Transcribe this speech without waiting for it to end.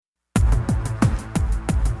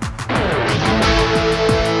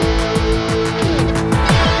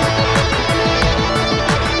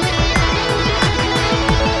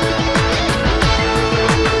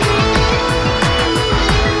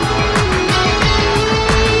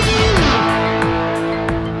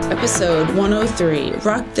Episode 103,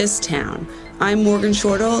 Rock This Town. I'm Morgan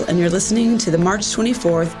Shortall, and you're listening to the March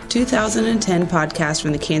 24th, 2010 podcast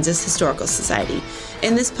from the Kansas Historical Society.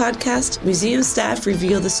 In this podcast, museum staff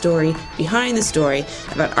reveal the story behind the story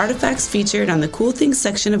about artifacts featured on the Cool Things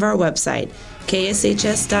section of our website,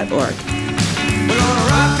 kshs.org. We're gonna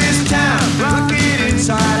rock this town, rock it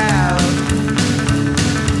inside out.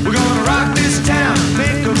 We're gonna rock this town,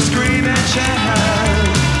 make them scream and shout.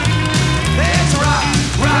 Let's rock,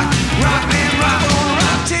 rock, rock and rock. We're gonna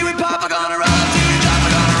rock till we pop, we're gonna rock till we drop.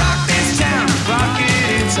 We're gonna rock this town, rock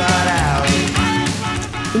it inside out.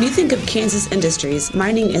 When you think of Kansas industries,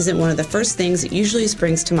 mining isn't one of the first things that usually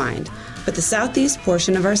springs to mind. But the southeast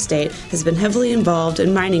portion of our state has been heavily involved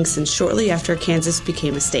in mining since shortly after Kansas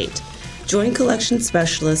became a state. Join collection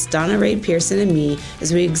specialist Donna Ray Pearson and me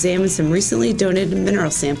as we examine some recently donated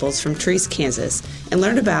mineral samples from Treese, Kansas, and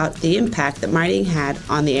learn about the impact that mining had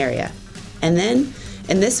on the area. And then,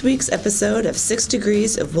 in this week's episode of 6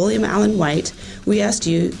 Degrees of William Allen White, we asked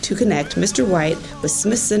you to connect Mr. White with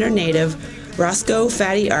Smith Center native Roscoe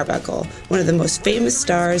Fatty Arbuckle, one of the most famous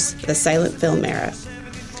stars of the silent film era.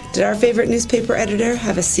 Did our favorite newspaper editor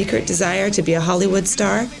have a secret desire to be a Hollywood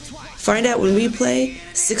star? Find out when we play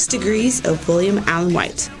 6 Degrees of William Allen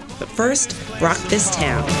White. But first, rock this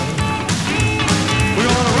town. We're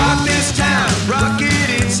gonna rock this town, rock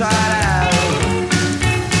it inside out.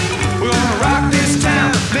 We're gonna rock this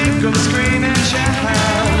town, make them scream and shout.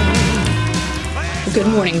 Good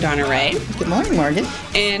morning, Donna Ray. Good morning, Morgan.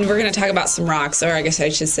 And we're going to talk about some rocks, or I guess I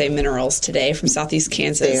should say minerals today from southeast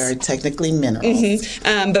Kansas. They are technically minerals.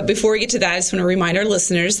 Mm-hmm. But before we get to that, I just want to remind our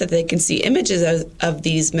listeners that they can see images of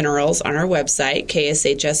these minerals on our website,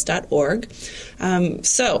 kshs.org.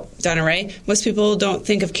 So, Donna Ray, most people don't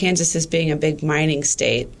think of Kansas as being a big mining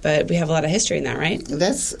state, but we have a lot of history in that, right?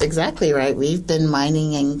 That's exactly right. We've been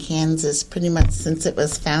mining in Kansas pretty much since it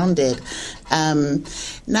was founded.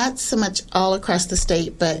 Not so much all across the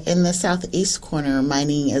state, but in the southeast corner, mining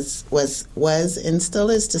was and still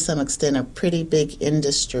is to some extent a pretty big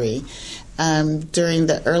industry. During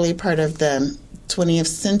the early part of the 20th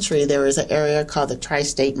century, there was an area called the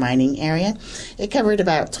Tri-State Mining Area. It covered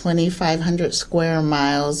about 2,500 square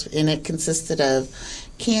miles, and it consisted of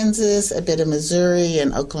Kansas, a bit of Missouri,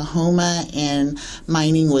 and Oklahoma, and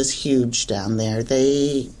mining was huge down there.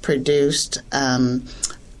 They produced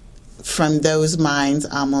from those mines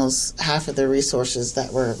almost half of the resources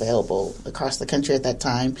that were available across the country at that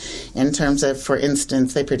time. In terms of, for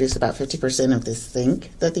instance, they produced about 50% of the zinc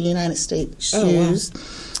that the United States used. Wow.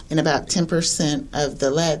 And about 10% of the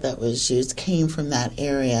lead that was used came from that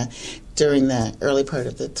area during the early part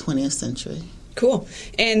of the 20th century. Cool.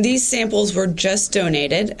 And these samples were just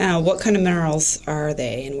donated. What kind of minerals are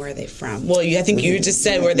they and where are they from? Well, I think you just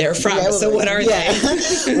said where they're from, so what are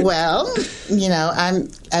they? Well,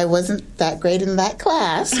 I wasn't that great in that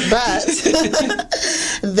class, but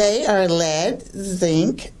they are lead,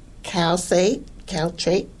 zinc, calcite.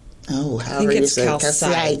 Oh, however you say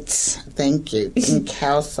calcite. Thank you. And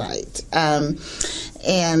calcite. And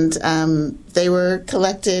they were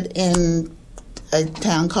collected in a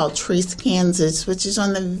town called Treese, Kansas, which is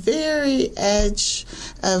on the very edge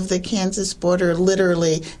of the Kansas border.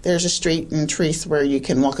 Literally, there's a street in Treese where you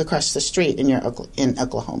can walk across the street and you're in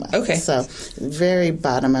Oklahoma. Okay. So, very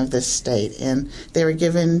bottom of the state. And they were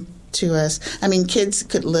given to us. I mean, kids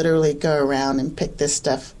could literally go around and pick this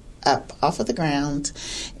stuff up off of the ground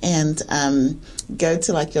and go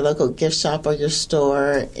to like your local gift shop or your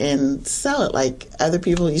store and sell it like other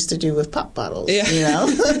people used to do with pop bottles, you know?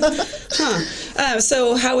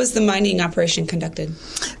 So how was the mining operation conducted?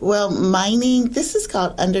 Well, mining, this is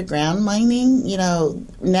called underground mining. You know,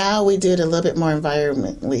 now we do it a little bit more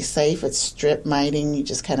environmentally safe. It's strip mining. You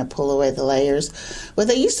just kind of pull away the layers. What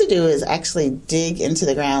they used to do is actually dig into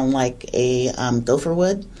the ground like a gopher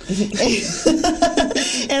would.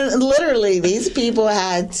 And literally, these people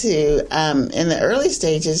had to, in the early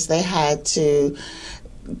stages, they had to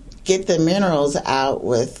get the minerals out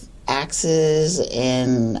with axes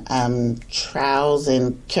and trowels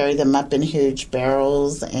and carry them up in huge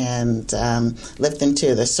barrels and lift them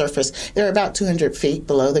to the surface. They're about 200 feet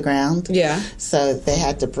below the ground. Yeah. So they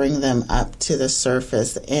had to bring them up to the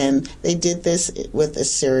surface. And they did this with a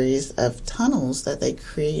series of tunnels that they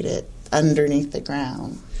created underneath the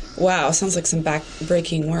ground. Wow, sounds like some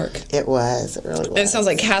back-breaking work. It was. It really was. It sounds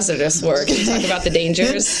like hazardous work. Can you talk about the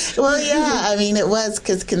dangers? Well, yeah. I mean, it was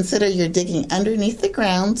because consider you're digging underneath the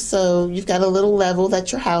ground, so you've got a little level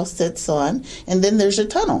that your house sits on, and then there's a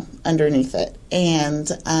tunnel underneath it. And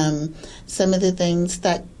some of the things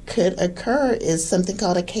that could occur is something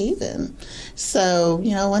called a cave-in. So,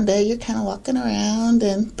 you know, one day you're kind of walking around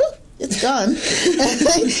and poof, it's gone.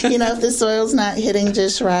 If the soil's not hitting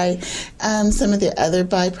just right. Some of the other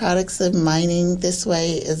byproducts of mining this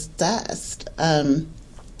way is dust.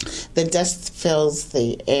 The dust fills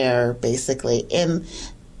the air, basically. And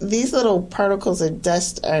these little particles of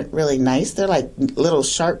dust aren't really nice. They're like little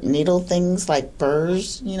sharp needle things, like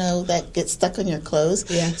burrs, that get stuck on your clothes.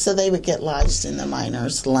 Yeah. So they would get lodged in the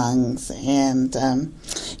miners' lungs. And,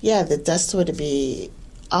 the dust would be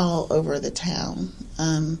all over the town.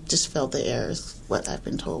 Just filled the air is what I've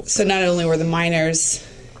been told. So not only were the miners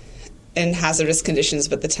in hazardous conditions,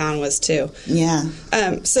 but the town was too. Yeah.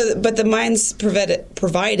 But the mines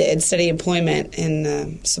provided steady employment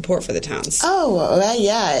and support for the towns. Oh, well,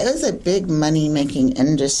 yeah. It was a big money-making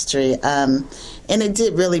industry, and it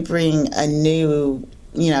did really bring a new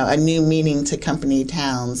meaning to company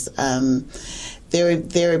towns.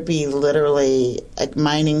 There would be literally a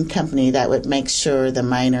mining company that would make sure the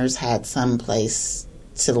miners had some place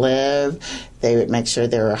to live. They would make sure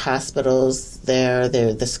there were hospitals there,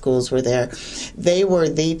 the schools were there. They were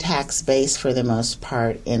the tax base for the most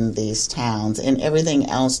part in these towns, and everything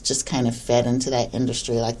else just kind of fed into that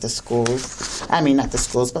industry, like the schools. I mean, not the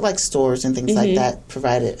schools, but like stores and things like that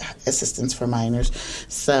provided assistance for miners.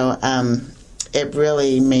 So it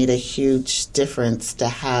really made a huge difference to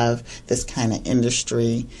have this kind of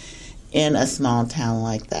industry in a small town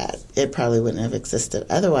like that. It probably wouldn't have existed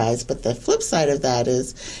otherwise. But the flip side of that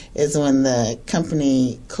is when the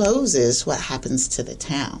company closes, what happens to the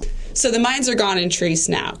town? So the mines are gone in Treese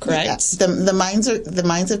now, correct? Yeah. The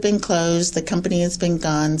mines have been closed. The company has been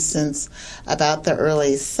gone since about the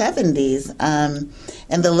early 70s.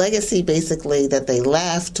 And the legacy basically that they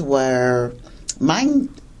left were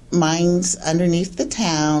mines underneath the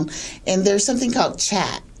town, and there's something called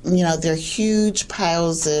chat. They're huge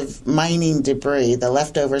piles of mining debris, the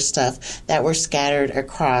leftover stuff that were scattered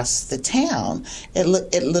across the town. It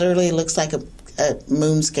literally looks like a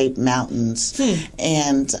moonscape mountains.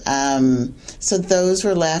 And so those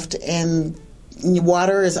were left, and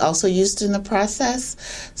water is also used in the process.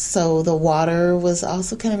 So the water was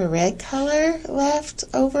also kind of a red color left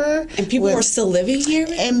over. And people were still living here?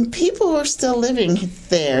 And people were still living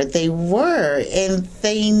there. They were. And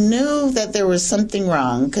they knew that there was something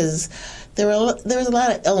wrong because there was a lot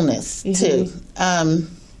of illness, too.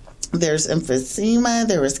 There's emphysema,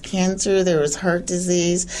 there was cancer, there was heart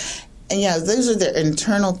disease. And, those are the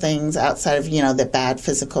internal things outside of, the bad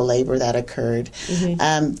physical labor that occurred.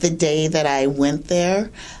 The day that I went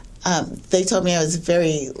there, they told me I was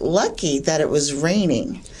very lucky that it was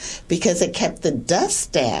raining because it kept the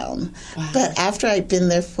dust down. Wow. But after I'd been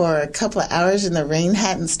there for a couple of hours and the rain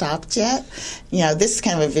hadn't stopped yet, this is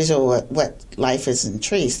kind of a visual of what life is in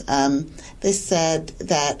Treese. They said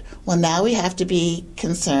that, well, now we have to be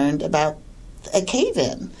concerned about a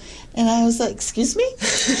cave-in. And I was like, excuse me?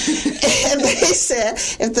 And they said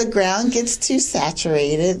if the ground gets too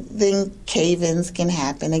saturated, then cave-ins can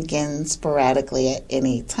happen again sporadically at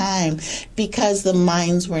any time because the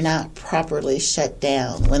mines were not properly shut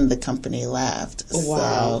down when the company left.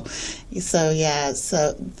 Wow. So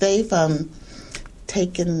they've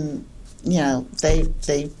taken,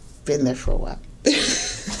 they've been there for a while.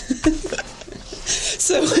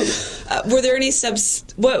 So, were there any steps?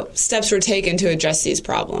 What steps were taken to address these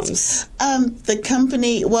problems? The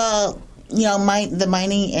company, the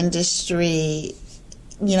mining industry,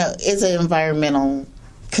 is an environmental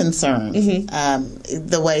concern.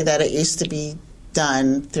 The way that it used to be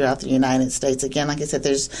done throughout the United States. Again, like I said,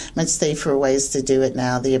 there's much safer ways to do it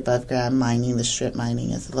now. The above ground mining, the strip mining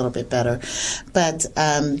is a little bit better. But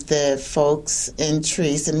the folks in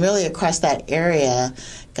Treese and really across that area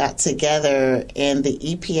got together, and the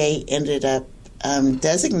EPA ended up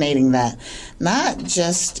designating that not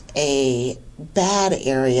just a bad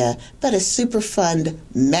area, but a Superfund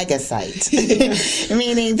mega site.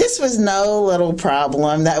 Meaning this was no little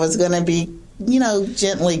problem that was going to be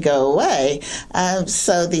gently go away.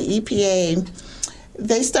 So the EPA,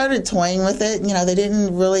 they started toying with it. They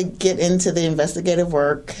didn't really get into the investigative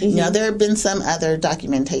work. There had been some other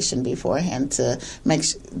documentation beforehand to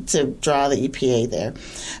draw the EPA there.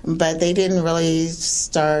 But they didn't really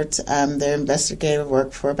start their investigative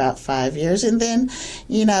work for about 5 years. And then,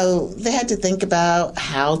 they had to think about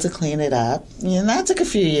how to clean it up. That took a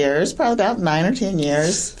few years, probably about 9 or 10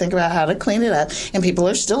 years, think about how to clean it up. And people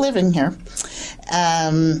are still living here.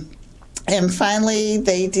 And finally,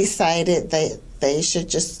 they decided they should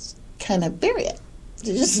just kind of bury it.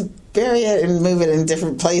 They just bury it and move it in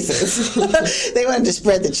different places. They wanted to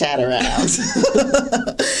spread the chat around.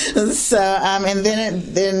 So, and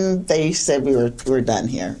then they said we're done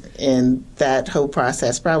here. And that whole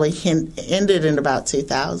process probably ended in about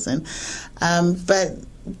 2000. But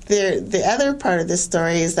the other part of this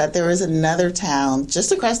story is that there was another town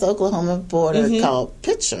just across the Oklahoma border called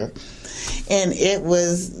Pitcher. And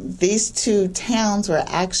these two towns were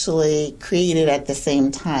actually created at the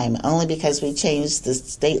same time, only because we changed the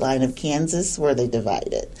state line of Kansas where they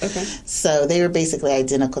divided. Okay. So they were basically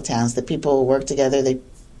identical towns. The people worked together,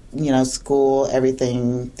 school,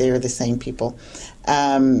 everything, they were the same people.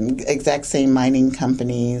 Exact same mining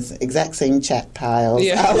companies, exact same chat piles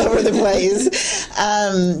all over the place.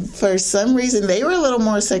 For some reason, they were a little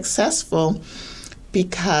more successful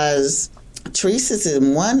because Treese is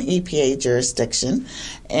in one EPA jurisdiction,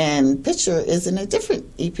 and Pitcher is in a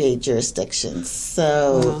different EPA jurisdiction.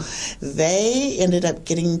 So they ended up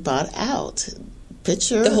getting bought out.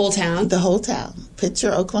 Pitcher, the whole town? The whole town.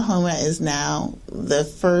 Pitcher, Oklahoma is now the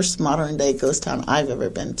first modern-day ghost town I've ever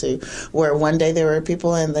been to, where one day there were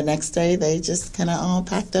people and the next day they just kind of all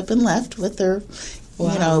packed up and left with their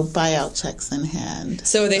buyout checks in hand.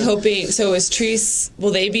 So are they hoping, is Treese,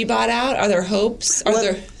 will they be bought out? Are there hopes?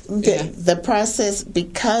 The process,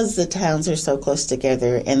 because the towns are so close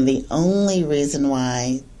together, and the only reason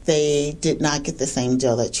why they did not get the same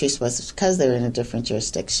deal that Treese was because they were in a different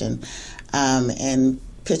jurisdiction. And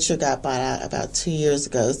Pitcher got bought out about 2 years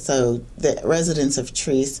ago, so the residents of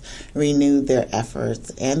Treese renewed their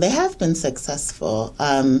efforts, and they have been successful.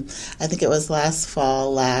 I think it was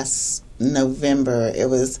last November, it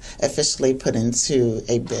was officially put into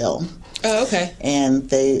a bill. Oh, okay. And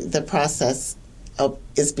the process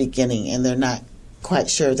is beginning, and they're not quite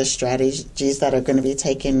sure the strategies that are going to be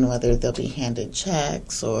taken, whether they'll be handed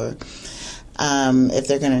checks or if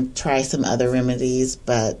they're going to try some other remedies,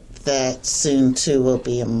 but that soon, too, will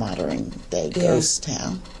be a modern-day ghost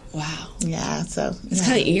town. Wow. Yeah, so... It's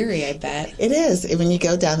kind of eerie, I bet. It is. When you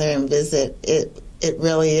go down there and visit, it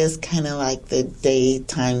really is kind of like the day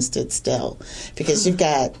time stood still. Because you've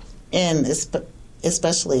got,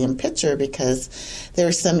 especially in Pitcher, because there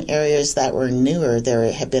are some areas that were newer.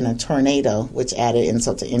 There had been a tornado, which added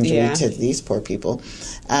insult to injury to these poor people.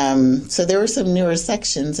 So there were some newer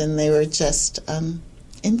sections, and they were just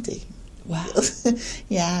empty. Wow.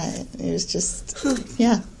 Yeah, it was just,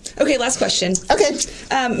 Okay, last question. Okay.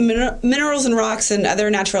 Minerals and rocks and other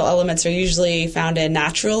natural elements are usually found in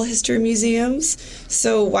natural history museums.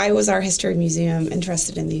 So why was our history museum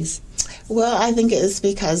interested in these? Well, I think it is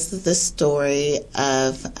because of the story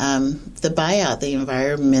of the buyout, the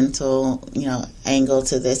environmental, angle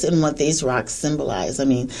to this, and what these rocks symbolize. I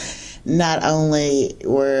mean, not only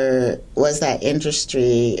was that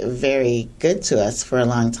industry very good to us for a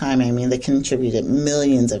long time, I mean, they contributed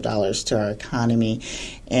millions of dollars to our economy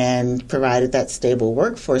and provided that stable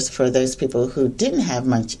workforce for those people who didn't have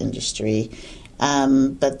much industry.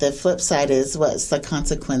 But the flip side is what's the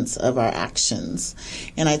consequence of our actions.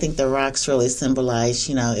 And I think the rocks really symbolize,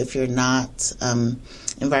 if you're not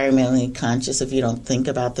environmentally conscious, if you don't think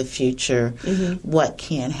about the future, what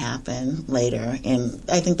can happen later. And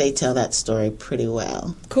I think they tell that story pretty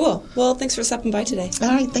well. Cool. Well, thanks for stopping by today. All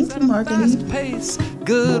right. Thank you, Morgan. Fast pace,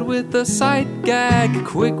 good with the sight gag,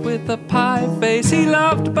 quick with the pie face. He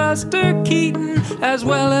loved Buster Keaton as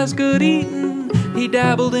well as good eating. He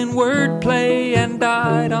dabbled in wordplay and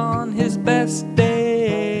died on his best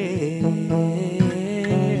day.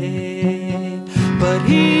 But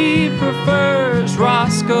he prefers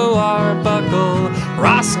Roscoe Arbuckle.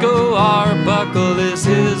 Roscoe Arbuckle is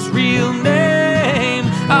his real name.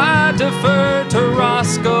 I defer to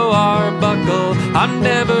Roscoe Arbuckle. I'm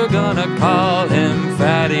never gonna call him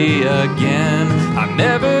Fatty again. I'm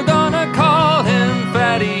never gonna call him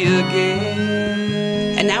Fatty again.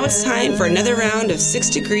 And now it's time for another round of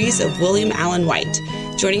 6 Degrees of William Allen White.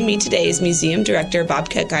 Joining me today is Museum Director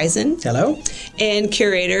Bobcat Geisen. Hello. And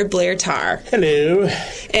Curator Blair Tarr. Hello.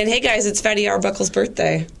 And hey guys, it's Fatty Arbuckle's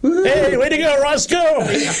birthday. Woo-hoo. Hey, way to go, Roscoe!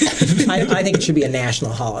 I think it should be a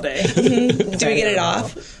national holiday. Do we get it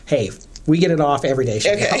off? Hey, we get it off every day.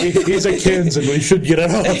 Okay. He's a Kins and we should get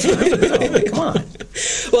it off. Come on.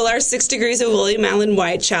 Well, our 6 Degrees of William Allen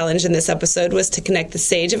White challenge in this episode was to connect the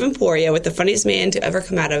sage of Emporia with the funniest man to ever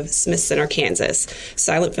come out of Smith Center, Kansas,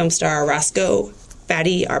 silent film star Roscoe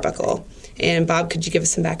Fatty Arbuckle. And Bob, could you give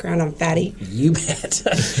us some background on Fatty? You bet.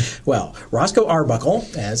 Well, Roscoe Arbuckle,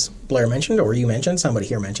 as Blair mentioned, or you mentioned, somebody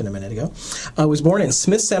here mentioned a minute ago, was born in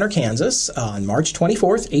Smith Center, Kansas on March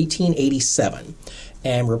 24th, 1887.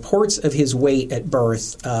 And reports of his weight at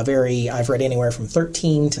birth vary, I've read anywhere from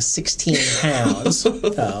 13 to 16 pounds.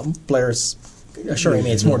 Blair's assuring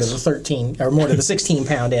me it's more to the 13 or more to the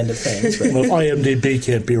 16-pound end of things. But. Well, if IMDb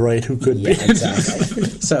can't be right, who could be? Yeah, exactly.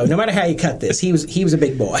 So no matter how you cut this, he was a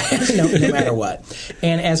big boy, no matter what.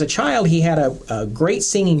 And as a child, he had a great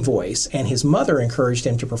singing voice, and his mother encouraged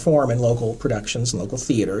him to perform in local productions and local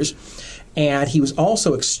theaters. And he was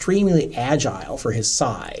also extremely agile for his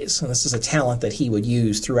size. And this is a talent that he would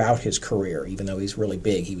use throughout his career. Even though he's really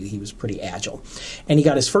big, he was pretty agile. And he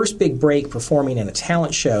got his first big break performing in a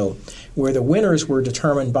talent show where the winners were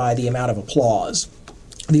determined by the amount of applause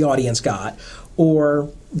the audience got, or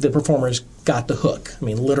the performers got the hook. I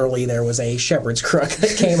mean, literally, there was a shepherd's crook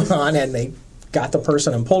that came on, and they got the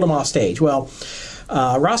person and pulled him off stage. Well,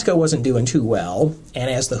 Roscoe wasn't doing too well, and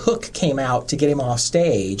as the hook came out to get him off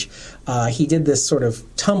stage, he did this sort of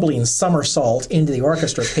tumbling somersault into the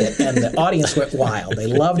orchestra pit, and the audience went wild. They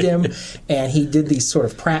loved him, and he did these sort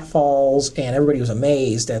of pratfalls, and everybody was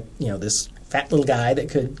amazed at this fat little guy that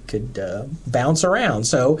could bounce around.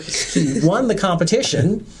 So he won the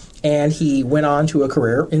competition, and he went on to a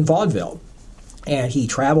career in vaudeville. And he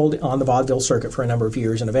traveled on the vaudeville circuit for a number of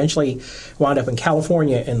years and eventually wound up in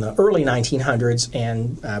California in the early 1900s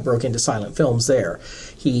and broke into silent films there.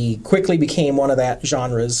 He quickly became one of that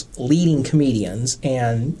genre's leading comedians,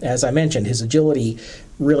 and as I mentioned, his agility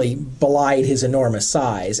really belied his enormous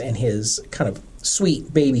size, and his kind of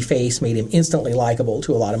sweet baby face made him instantly likable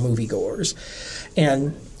to a lot of moviegoers.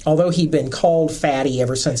 And although he'd been called Fatty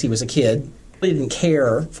ever since he was a kid, he didn't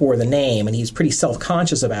care for the name, and he's pretty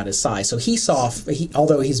self-conscious about his size. So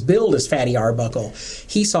although he's billed as Fatty Arbuckle,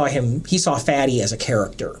 he saw Fatty as a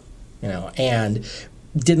character, and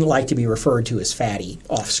didn't like to be referred to as Fatty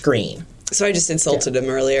off screen. So I just insulted him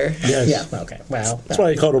earlier. Yes. Yeah. Okay. Well, that's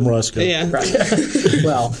why I called him Roscoe. Yeah. Right.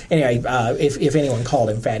 Well, anyway, if anyone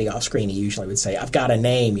called him Fatty off screen, he usually would say, "I've got a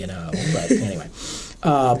name," But anyway.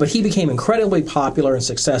 But he became incredibly popular and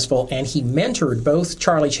successful, and he mentored both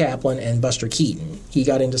Charlie Chaplin and Buster Keaton. He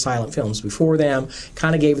got into silent films before them,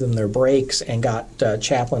 kind of gave them their breaks, and got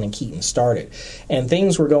Chaplin and Keaton started. And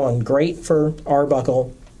things were going great for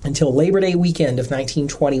Arbuckle until Labor Day weekend of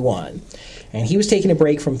 1921. And he was taking a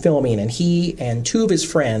break from filming, and he and two of his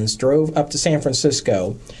friends drove up to San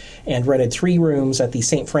Francisco and rented 3 rooms at the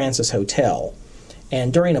St. Francis Hotel.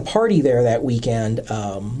 And during a party there that weekend,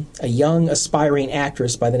 a young aspiring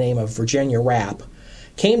actress by the name of Virginia Rappe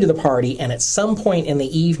came to the party and at some point in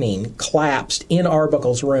the evening collapsed in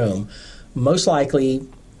Arbuckle's room, most likely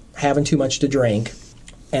having too much to drink.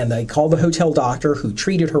 And they called the hotel doctor, who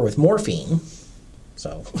treated her with morphine.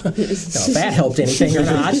 So, if that helped anything or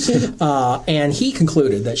not. And he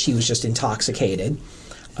concluded that she was just intoxicated.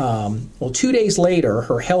 2 days later,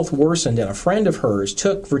 her health worsened, and a friend of hers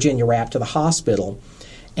took Virginia Rappe to the hospital,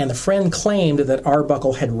 and the friend claimed that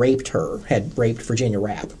Arbuckle had raped Virginia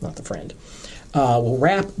Rappe, not the friend.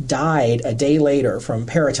 Rappe died a day later from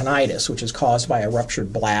peritonitis, which is caused by a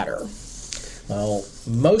ruptured bladder. Well,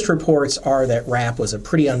 most reports are that Rappe was a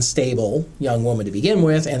pretty unstable young woman to begin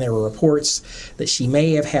with, and there were reports that she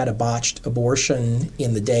may have had a botched abortion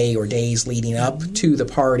in the day or days leading up to the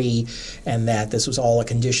party, and that this was all a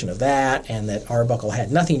condition of that, and that Arbuckle had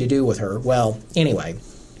nothing to do with her. Well, anyway,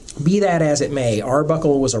 be that as it may,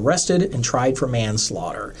 Arbuckle was arrested and tried for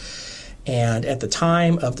manslaughter. And at the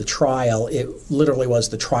time of the trial, it literally was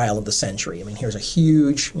the trial of the century. I mean, here's a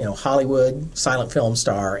huge, Hollywood silent film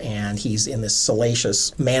star, and he's in this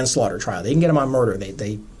salacious manslaughter trial. They didn't get him on murder.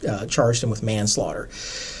 They charged him with manslaughter.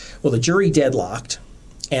 Well, the jury deadlocked,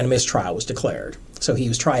 and a mistrial was declared. So he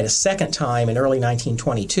was tried a second time in early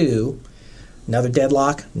 1922. Another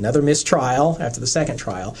deadlock, another mistrial after the second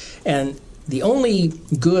trial. And the only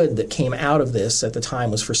good that came out of this at the time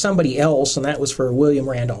was for somebody else, and that was for William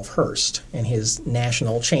Randolph Hearst and his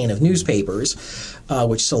national chain of newspapers,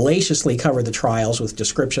 which salaciously covered the trials with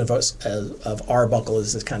description of Arbuckle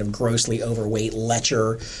as this kind of grossly overweight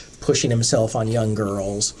lecher pushing himself on young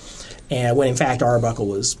girls, and when in fact Arbuckle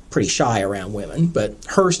was pretty shy around women. But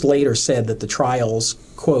Hearst later said that the trials,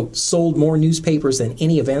 quote, sold more newspapers than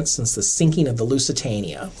any event since the sinking of the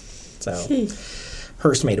Lusitania. So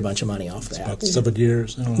Hearst made a bunch of money off that. About 7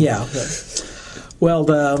 years. Yeah.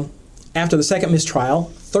 Well, after the second mistrial,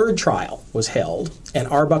 third trial was held, and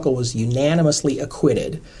Arbuckle was unanimously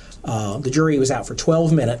acquitted. The jury was out for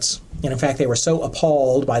 12 minutes, and in fact they were so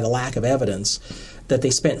appalled by the lack of evidence that they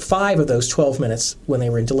spent 5 of those 12 minutes when they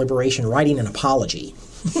were in deliberation writing an apology.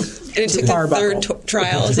 And it took the third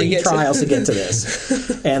trial to get to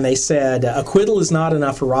this. And they said, acquittal is not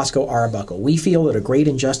enough for Roscoe Arbuckle. We feel that a great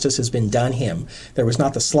injustice has been done him. There was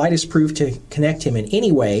not the slightest proof to connect him in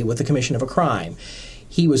any way with the commission of a crime.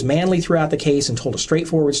 He was manly throughout the case and told a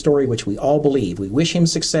straightforward story which we all believe. We wish him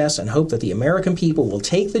success and hope that the American people will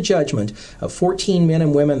take the judgment of 14 men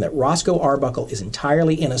and women that Roscoe Arbuckle is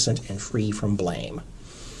entirely innocent and free from blame.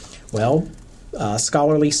 Well,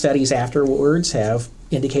 scholarly studies afterwards have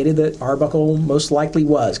indicated that Arbuckle most likely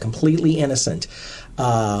was completely innocent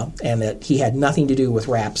and that he had nothing to do with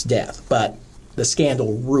Rapp's death. But the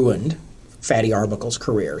scandal ruined Fatty Arbuckle's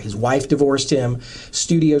career. His wife divorced him,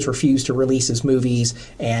 studios refused to release his movies,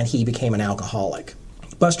 and he became an alcoholic.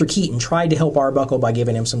 Buster Keaton tried to help Arbuckle by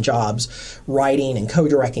giving him some jobs writing and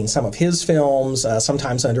co-directing some of his films,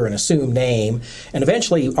 sometimes under an assumed name. And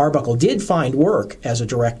eventually, Arbuckle did find work as a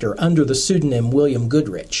director under the pseudonym William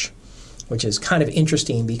Goodrich, which is kind of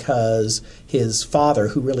interesting because his father,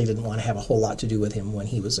 who really didn't want to have a whole lot to do with him when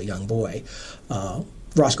he was a young boy,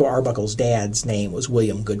 Roscoe Arbuckle's dad's name was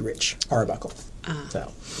William Goodrich Arbuckle.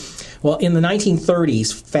 Well, in the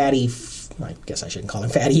 1930s, Fatty, I guess I shouldn't call him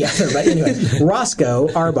Fatty either, but anyway,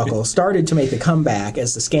 Roscoe Arbuckle started to make a comeback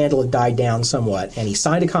as the scandal had died down somewhat, and he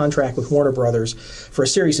signed a contract with Warner Brothers for a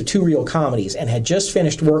series of 2 reel comedies and had just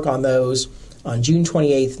finished work on those on June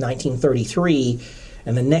 28th, 1933,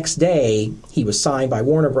 and the next day, he was signed by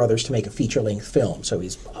Warner Brothers to make a feature-length film. So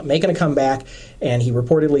he's making a comeback, and he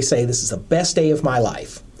reportedly said, "This is the best day of my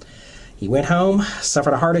life." He went home,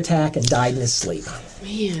 suffered a heart attack, and died in his sleep.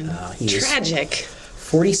 Man, He was tragic.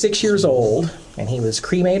 46 years old, and he was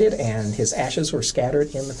cremated, and his ashes were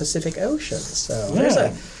scattered in the Pacific Ocean. So there's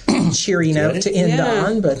a cheery note to end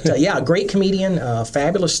on. But a great comedian,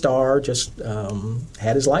 fabulous star, just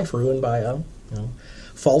had his life ruined by a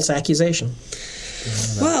false accusation.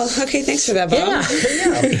 Well, okay, thanks for that,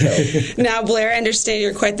 Bob. Now, Blair, I understand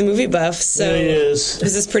you're quite the movie buff, so Yes.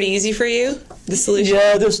 was this pretty easy for you, the solution?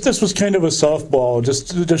 Yeah, this was kind of a softball,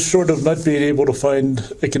 just short of not being able to find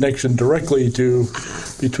a connection directly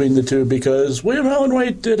between the two, because William Allen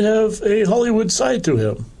White did have a Hollywood side to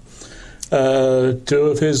him. 2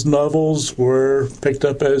 of his novels were picked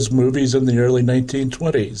up as movies in the early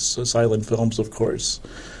 1920s, silent films, of course.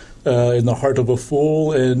 In the Heart of a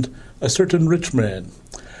Fool and A Certain Rich Man.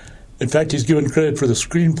 In fact, he's given credit for the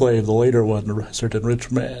screenplay of the later one, A Certain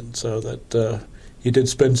Rich Man, so that he did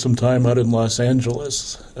spend some time out in Los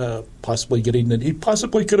Angeles, he possibly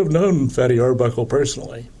could have known Fatty Arbuckle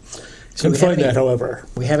personally. Couldn't find that, however.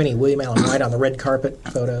 We have any William Allen White on the red carpet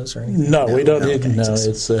photos or anything? No, we don't need. Okay, No,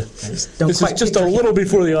 this it's quite just a little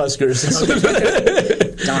before the Oscars.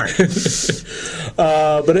 Darn.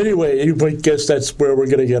 But anyway, you might guess that's where we're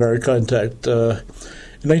going to get our contact.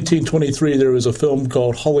 In 1923, there was a film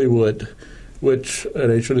called Hollywood, which,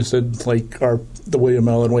 and I should have said, like the William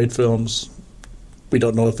Allen White films, we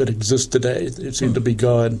don't know if it exists today. It seemed to be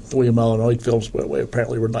gone. The William Allen White films,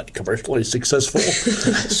 apparently, were not commercially successful.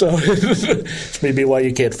 So it's maybe why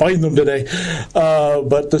you can't find them today.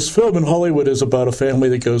 But this film in Hollywood is about a family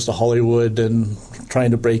that goes to Hollywood and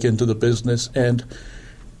trying to break into the business. And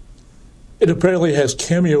it apparently has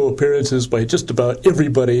cameo appearances by just about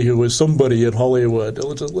everybody who was somebody in Hollywood.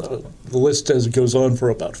 The list as it goes on for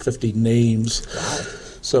about 50 names. Wow.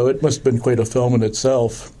 So it must have been quite a film in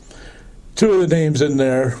itself. 2 of the names in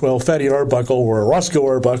there, well, Fatty Arbuckle, or Roscoe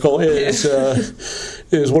Arbuckle, is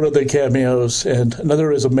one of the cameos, and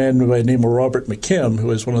another is a man by the name of Robert McKim, who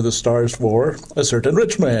is one of the stars for A Certain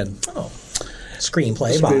Rich Man. Oh,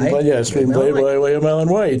 screenplay by William Allen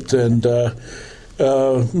White, and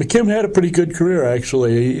McKim had a pretty good career,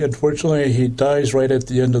 actually. Unfortunately, he dies right at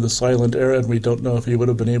the end of the silent era, and we don't know if he would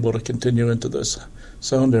have been able to continue into this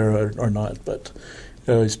sound era or not, but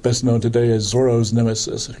he's best known today as Zorro's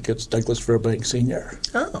nemesis against Douglas Fairbanks Sr.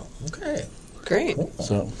 Oh, okay. Great. Cool.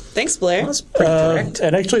 So Thanks, Blair. That's pretty correct.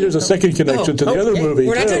 And actually, there's a second connection to the other movie.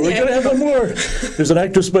 We're not done We're yet. going to have one more. There's an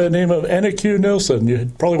actress by the name of Anna Q. Nelson.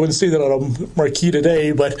 You probably wouldn't see that on a marquee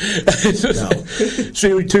today, but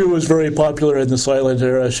she, too, was very popular in the silent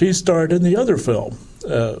era. She starred in the other film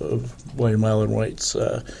of William Allen White's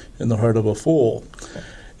In the Heart of a Fool.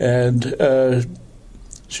 And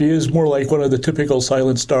she is more like one of the typical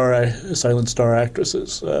silent star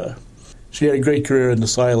actresses. She had a great career in the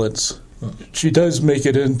silence. She does make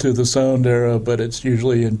it into the sound era, but it's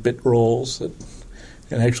usually in bit roles, and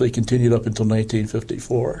actually continued up until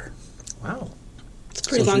 1954. Wow. It's a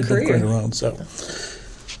pretty long she's been career. quite around, so.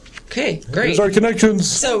 Okay, great. There's our connections.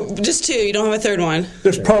 So just 2. You don't have a third one.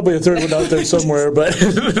 There's probably a third one out there somewhere, but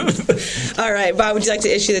All right, Bob, would you like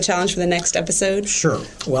to issue the challenge for the next episode? Sure.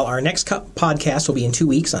 Well, our next podcast will be in 2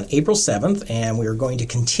 weeks on April 7th, and we're going to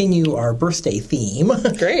continue our birthday theme.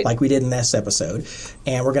 Great. Like we did in this episode.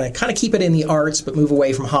 And we're going to kind of keep it in the arts, but move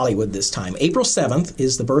away from Hollywood this time. April 7th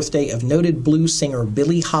is the birthday of noted blues singer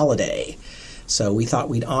Billie Holiday. So we thought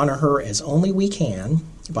we'd honor her as only we can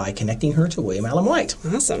by connecting her to William Allen White.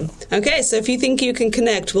 Awesome. Okay, so if you think you can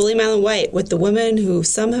connect William Allen White with the women who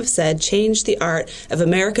some have said changed the art of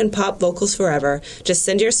American pop vocals forever, just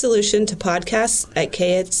send your solution to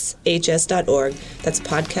podcasts@kshs.org. That's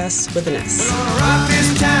podcasts with an S. We're gonna rock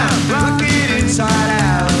this town, rock it inside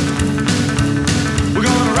out. We're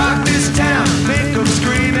gonna rock this town, make them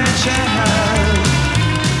scream and shout.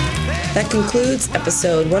 That concludes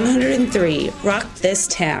episode 103, Rock This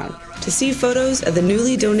Town. To see photos of the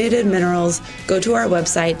newly donated minerals, go to our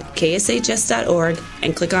website, kshs.org,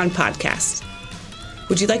 and click on Podcast.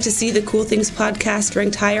 Would you like to see the Cool Things podcast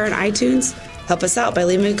ranked higher on iTunes? Help us out by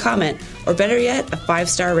leaving a comment, or better yet, a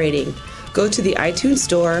 5-star rating. Go to the iTunes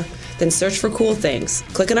store, then search for Cool Things.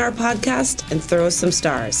 Click on our podcast and throw us some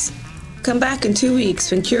stars. Come back in 2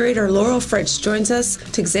 weeks when curator Laurel Fritsch joins us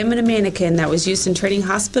to examine a mannequin that was used in training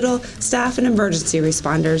hospital staff and emergency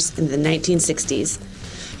responders in the 1960s.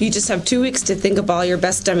 You just have 2 weeks to think of all your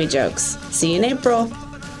best dummy jokes. See you in April.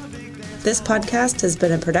 This podcast has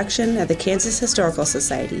been a production of the Kansas Historical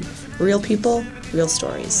Society. Real people, real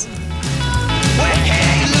stories. Well,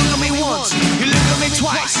 hey, you look at me once, you look at me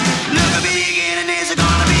twice.